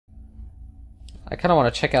I kind of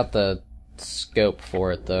want to check out the scope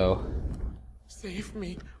for it, though. Save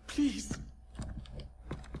me, please.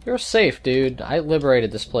 You're safe, dude. I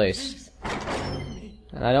liberated this place.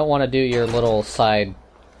 And I don't want to do your little side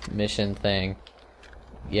mission thing.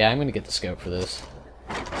 Yeah, I'm gonna get the scope for this.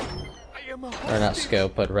 Or not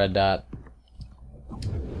scope, but red dot.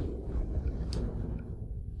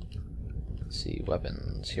 Let's see,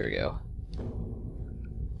 weapons. Here we go.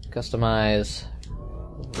 Customize.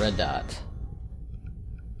 Red dot.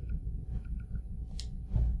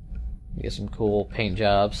 Get some cool paint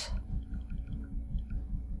jobs.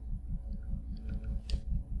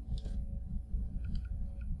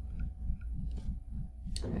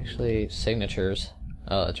 Actually, signatures.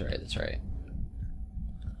 Oh, that's right, that's right.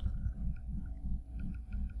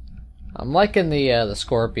 I'm liking the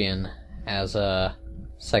Scorpion as a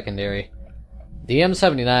secondary. The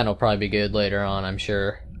M79 will probably be good later on, I'm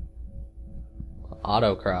sure.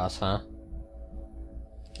 Autocross, huh?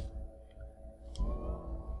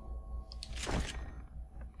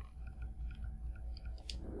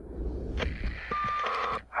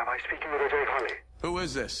 Am I speaking with Ajay Ghale? Who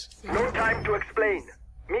is this? No time to explain.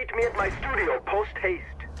 Meet me at my studio post haste.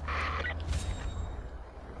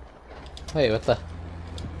 Wait, what the?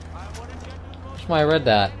 Where's my red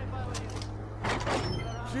dot?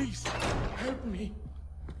 Please, help me.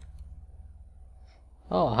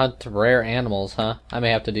 Oh, hunt rare animals, huh? I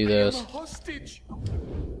may have to do those. I'm a hostage.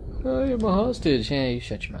 I am a hostage. Yeah, you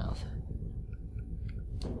shut your mouth.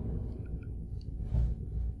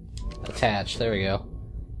 Attach, there we go.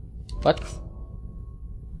 What?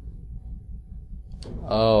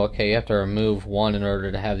 Oh, okay, you have to remove one in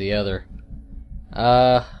order to have the other.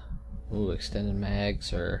 Ooh, extended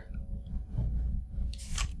mags, or...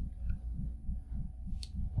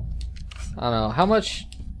 I don't know,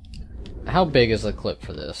 how big is the clip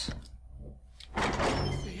for this?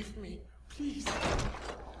 Save me, please.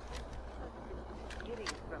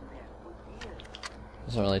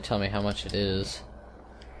 Doesn't really tell me how much it is.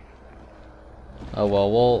 Oh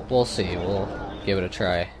well, we'll see. We'll give it a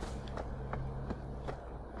try.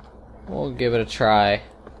 We'll give it a try.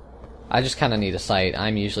 I just kind of need a sight.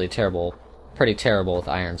 I'm usually pretty terrible with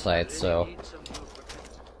iron sights, so...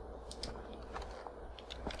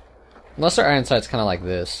 Unless our iron sight's kind of like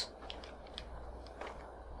this.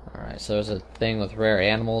 Alright, so there's a thing with rare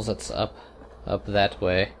animals that's up that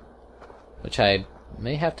way. Which I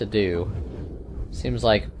may have to do. Seems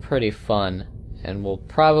like pretty fun. And will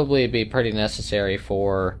probably be pretty necessary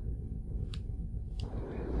for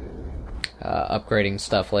upgrading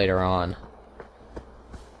stuff later on.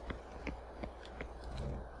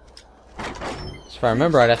 So if I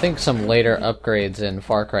remember right, I think some later upgrades in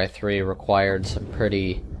Far Cry 3 required some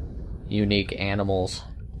pretty unique animals.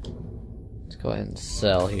 Let's go ahead and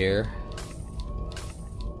sell here.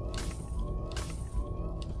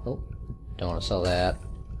 Oh, don't want to sell that.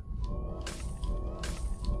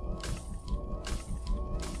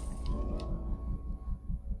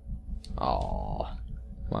 Aw,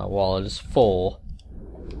 my wallet is full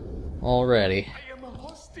already. I am a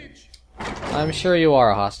hostage. I'm sure you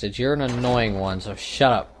are a hostage. You're an annoying one, so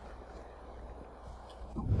shut up.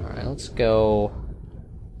 Alright, let's go.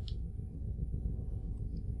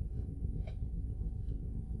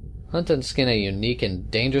 Hunt and skin a unique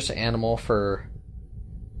and dangerous animal for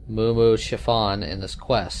Moo Chiffon in this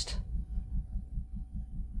quest.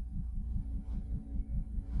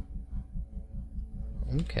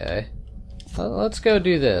 Okay. Let's go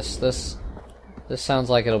do this. This sounds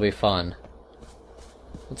like it'll be fun.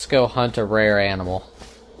 Let's go hunt a rare animal.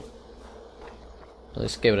 At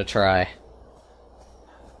least give it a try.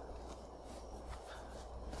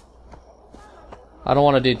 I don't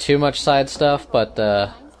want to do too much side stuff, but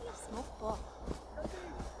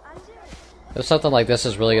if something like this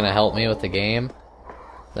is really going to help me with the game,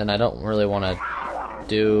 then I don't really want to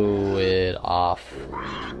do it off.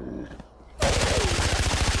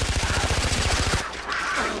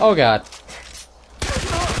 Oh god.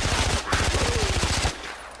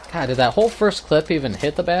 God, did that whole first clip even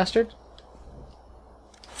hit the bastard?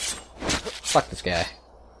 Fuck this guy.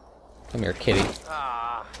 Come here, kitty.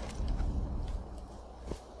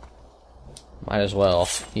 Might as well.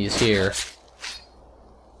 He's here.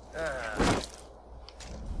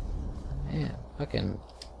 Man, fucking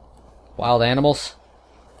wild animals.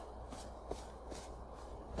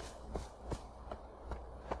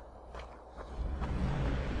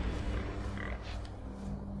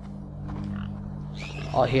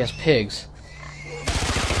 Oh, he has pigs.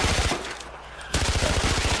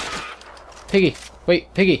 Piggy!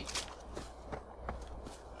 Wait, Piggy!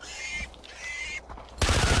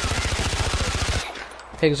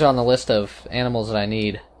 Pigs are on the list of animals that I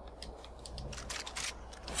need.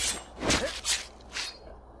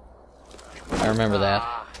 remember that.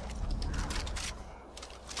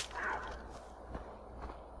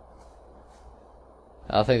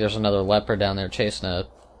 I think there's another leopard down there chasing a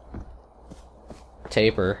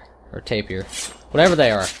tapir, or tapir. Whatever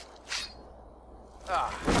they are.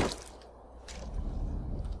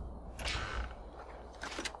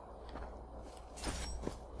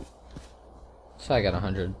 So I got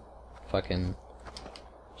 100 fucking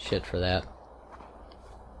shit for that.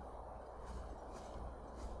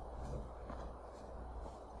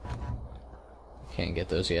 Can't get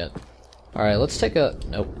those yet. Alright, let's take a...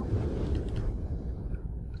 Nope.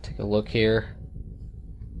 Take a look here.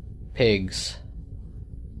 Pigs.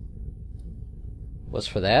 What's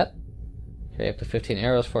for that? Okay, up to 15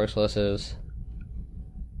 arrows, 4 explosives.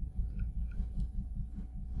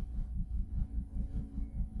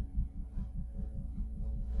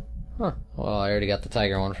 Huh. Well, I already got the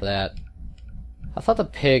tiger one for that. I thought the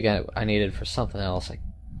pig I needed for something else. I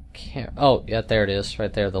can't... Oh, yeah, there it is.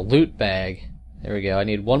 Right there. The loot bag. There we go. I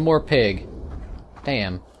need one more pig.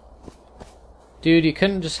 Damn. Dude, you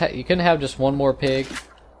couldn't just you couldn't have just one more pig?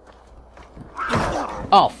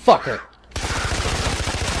 Oh, fucker.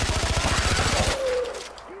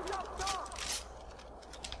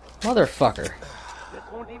 Motherfucker. This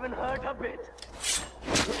won't even hurt a bit.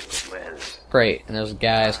 Well. Great, and there's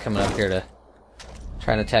guys coming up here to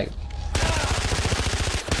try and attack.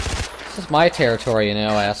 This is my territory, you know,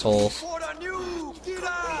 assholes.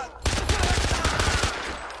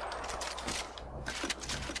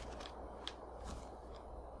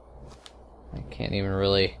 I can't even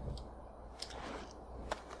really...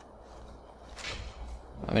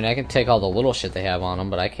 I mean, I can take all the little shit they have on them,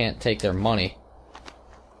 but I can't take their money.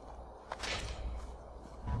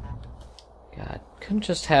 God, couldn't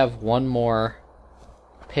just have one more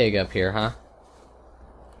pig up here, huh?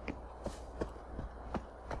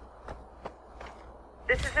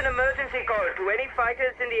 This is an emergency call to any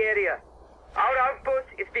fighters in the area. Our outpost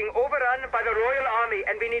is being overrun by the Royal Army,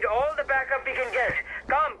 and we need all the backup we can get.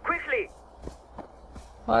 Come, quickly!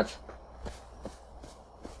 What?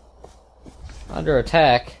 Under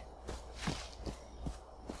attack?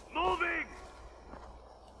 Moving!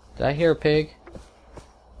 Did I hear a pig?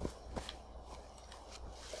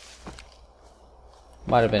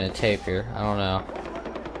 Might have been a tapir. I don't know.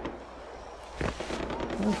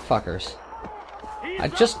 Motherfuckers. I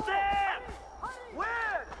just...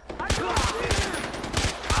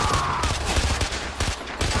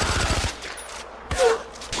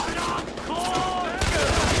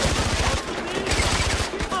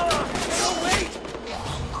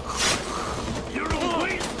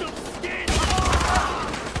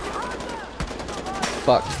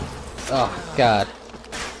 Fuck. Oh, God.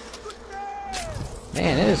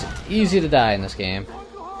 Man, it is easy to die in this game.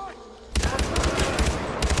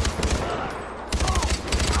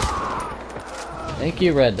 Thank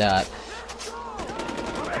you, Red Dot.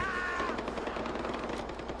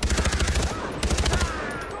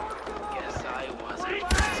 Guess I wasn't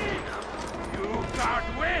fast enough. You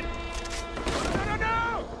can't win!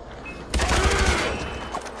 No!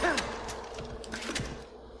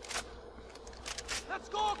 Let's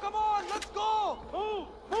go, come on, let's go!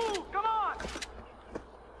 Move, come on!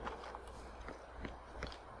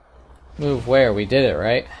 Move where? We did it,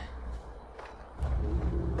 right?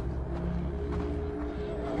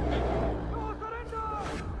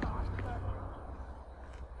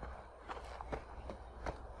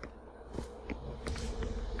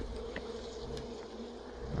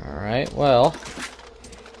 Alright, well...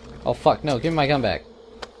 Oh fuck, no, give me my gun back.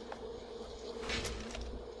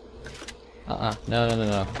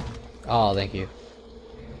 No. Oh, thank you.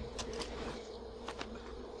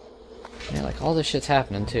 Yeah, like all this shit's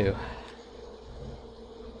happening too.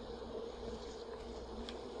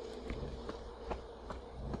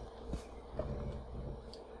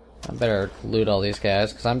 I better loot all these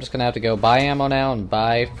guys, because I'm just gonna have to go buy ammo now and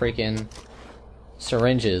buy freaking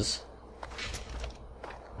syringes.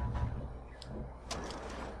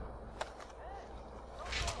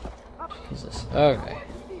 Jesus. Okay.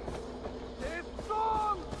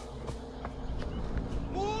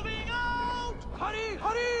 Moving out! Hurry!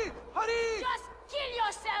 Just kill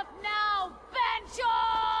yourself now,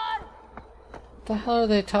 Benchor! What the hell are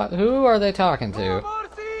they talking? Who are they talking to?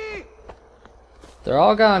 They're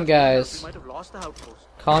all gone, guys. Might have lost the outpost.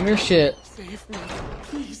 Calm your shit. Save me,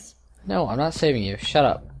 please. No, I'm not saving you. Shut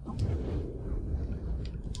up.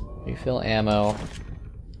 Refill ammo.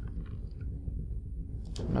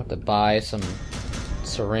 I'm gonna have to buy some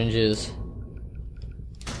syringes.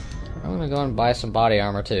 I'm gonna go and buy some body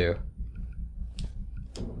armor too.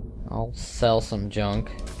 I'll sell some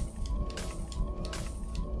junk.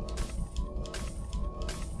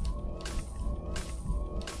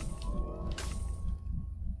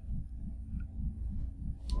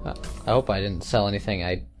 hope I didn't sell anything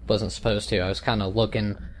I wasn't supposed to. I was kind of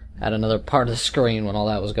looking at another part of the screen when all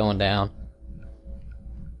that was going down.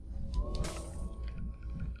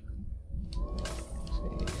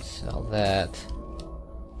 Let's see, sell that.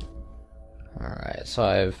 Alright,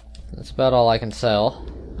 so that's about all I can sell.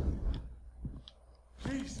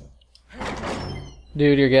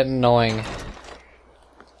 Dude, you're getting annoying.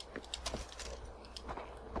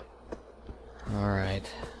 Alright.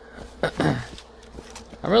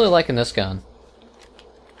 I'm really liking this gun.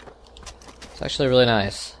 It's actually really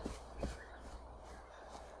nice.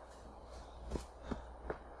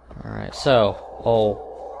 Alright, so... Oh.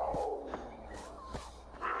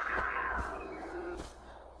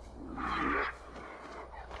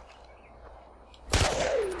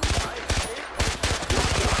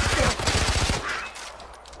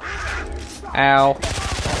 Ow.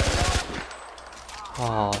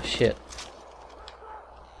 Oh, shit.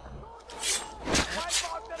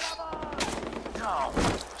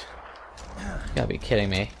 You gotta be kidding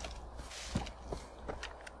me.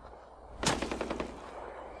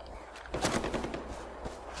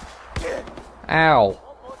 Ow.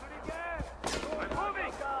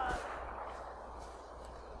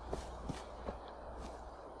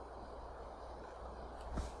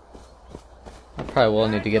 I probably will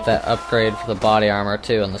need to get that upgrade for the body armor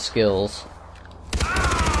too and the skills.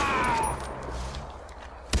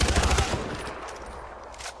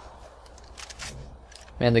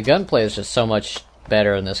 Man, the gunplay is just so much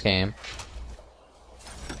better in this game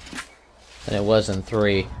than it was in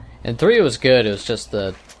 3. In 3 it was good, it was just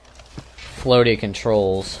the floaty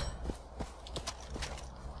controls.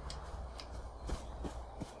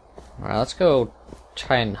 Alright, let's go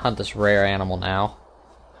try and hunt this rare animal now.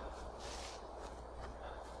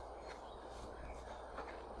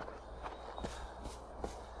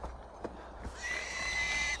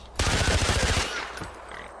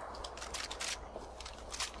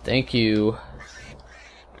 Thank you.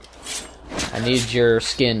 I need your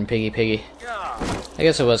skin, piggy. I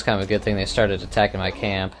guess it was kind of a good thing they started attacking my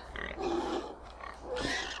camp.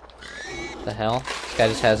 What the hell? This guy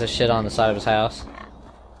just has his shit on the side of his house.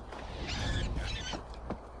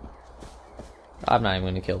 I'm not even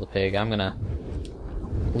gonna kill the pig. I'm gonna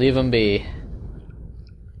leave him be.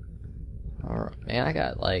 Alright, man, I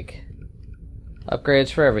got like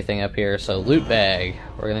upgrades for everything up here, so loot bag.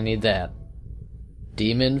 We're gonna need that.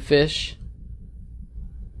 Demon fish.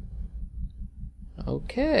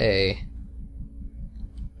 Okay.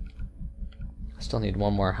 I still need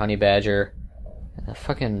one more honey badger and a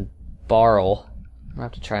fucking barrel. I'm gonna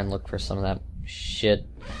have to try and look for some of that shit.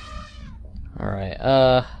 Alright,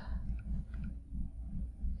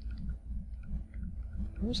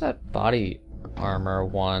 where's that body armor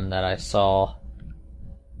one that I saw?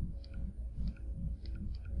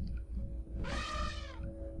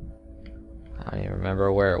 I don't even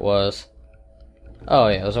remember where it was. Oh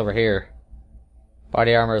yeah, it was over here.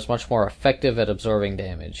 Body armor is much more effective at absorbing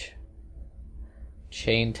damage.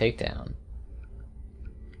 Chain takedown.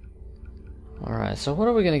 Alright, so what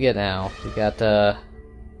are we gonna get now? We got that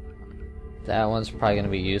one's probably gonna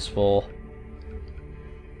be useful.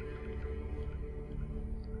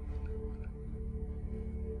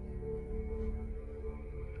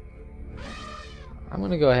 I'm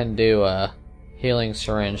gonna go ahead and do healing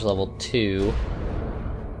syringe level 2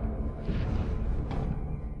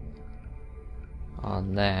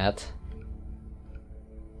 on that.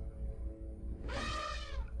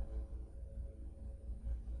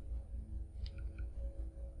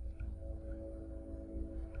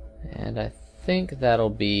 And I think that'll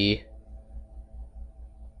be...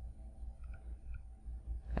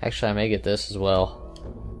 Actually, I may get this as well.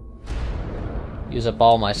 Use up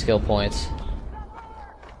all my skill points.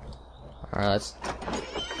 Alright, let's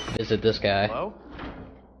visit this guy. Hello?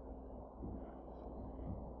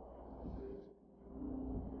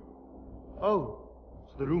 Oh,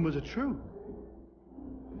 so the rumors are true.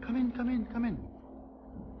 Come in, come in, come in.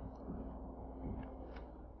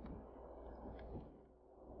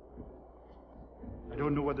 I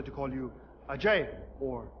don't know whether to call you Ajay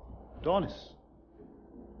or Adonis.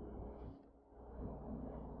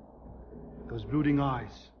 Those brooding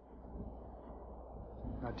eyes,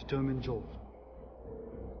 that determined jolt.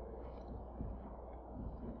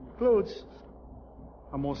 Clothes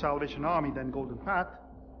are more Salvation Army than Golden Path,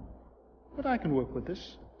 but I can work with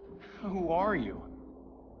this. Who are you?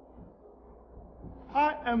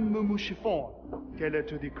 I am Mumu Chiffon, tailored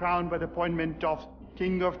to the crown by the appointment of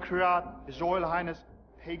King of Kyrat, His Royal Highness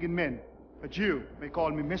Pagan Min. A Jew may call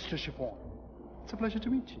me Mr. Chiffon. It's a pleasure to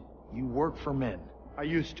meet you. You work for Min. I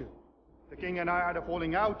used to. The king and I had a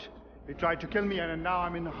falling out. He tried to kill me and now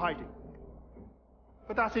I'm in hiding.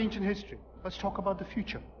 But that's ancient history. Let's talk about the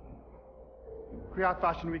future. Kyrat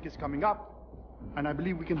Fashion Week is coming up, and I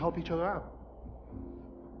believe we can help each other out.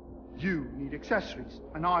 You need accessories,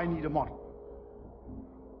 and I need a model.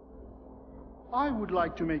 I would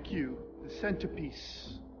like to make you the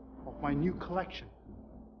centerpiece of my new collection.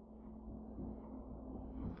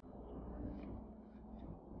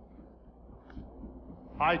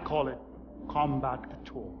 I call it Combat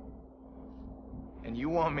Couture. And you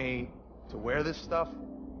want me to wear this stuff?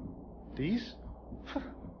 These?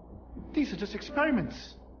 These are just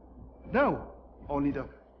experiments. No, only the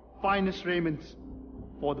finest raiments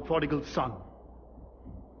for the prodigal son.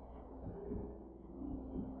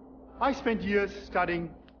 I spent years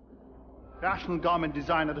studying national garment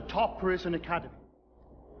design at the top Parisian academy.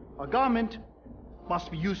 A garment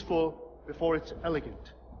must be useful before it's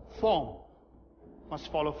elegant. Form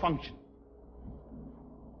must follow function.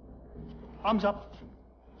 Thumbs up.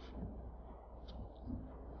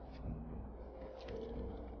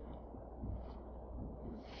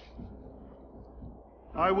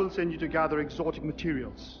 I will send you to gather exotic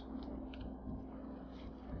materials.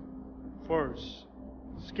 Furs,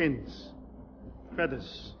 skins,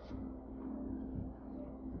 feathers.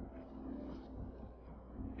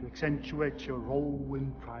 To accentuate your role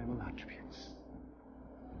in primal attributes.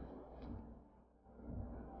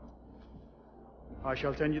 I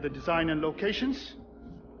shall send you the design and locations.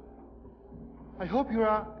 I hope you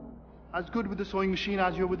are as good with the sewing machine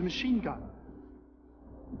as you are with the machine gun.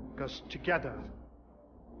 Because together,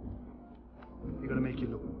 we're going to make you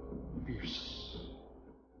look fierce.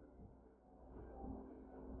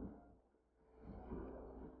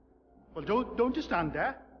 Well, don't just stand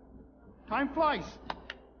there. Time flies.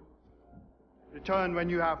 Return when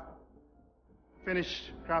you have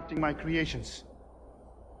finished crafting my creations.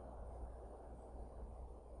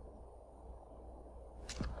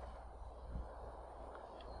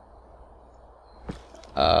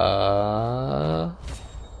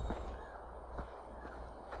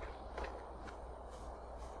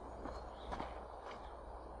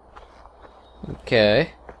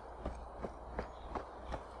 Okay.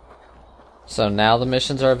 So now the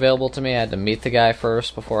missions are available to me. I had to meet the guy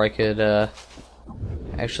first before I could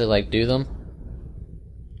actually like do them.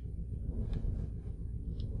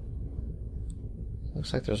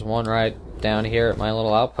 Looks like there's one right down here at my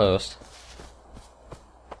little outpost.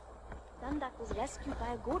 Was rescued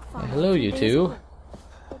by a goat farmer. Hello, you two.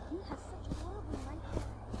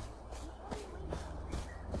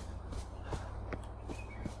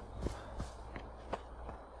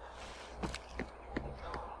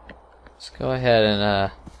 Let's go ahead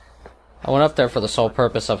and I went up there for the sole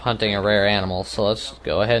purpose of hunting a rare animal, so let's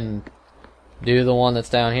go ahead and do the one that's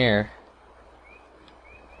down here.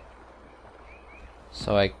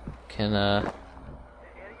 So I can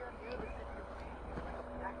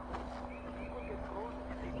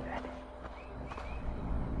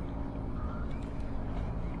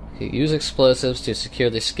use explosives to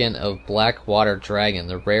secure the skin of black water dragon,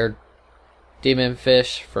 the rare demon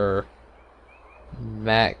fish for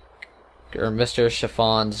Mr.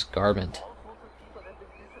 Chiffon's garment.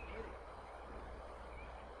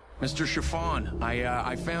 Mr. Chiffon,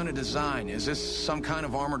 I found a design. Is this some kind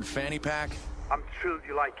of armored fanny pack? I'm thrilled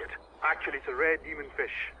you like it. Actually, it's a rare demon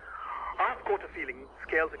fish. I've got a feeling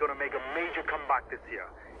scales are going to make a major comeback this year.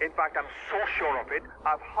 In fact, I'm so sure of it,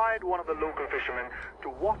 I've hired one of the local fishermen to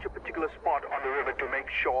watch a particular spot on the river to make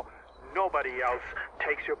sure nobody else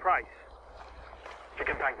takes your prize. You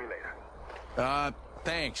can thank me later.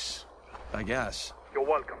 Thanks, I guess. You're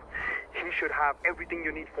welcome. He should have everything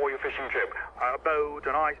you need for your fishing trip. A boat,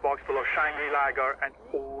 an icebox full of Shangri lager, and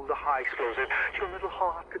all the high explosive your little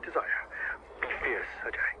heart could desire. Be fierce,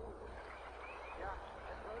 Ajay.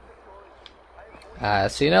 I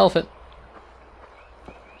see an elephant.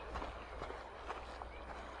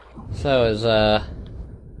 So is oh,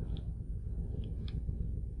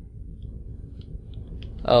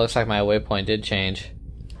 looks like my waypoint did change.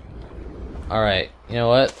 Alright, you know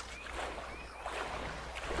what?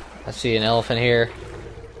 I see an elephant here.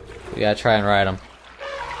 We gotta try and ride him.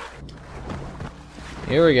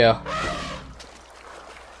 Here we go.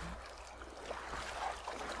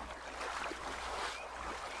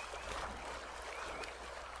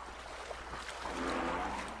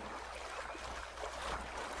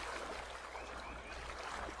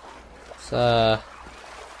 It's a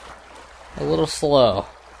little slow.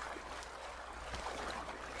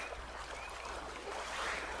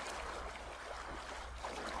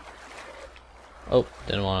 Oh,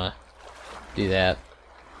 didn't want to do that.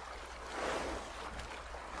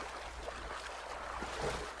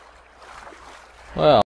 Well.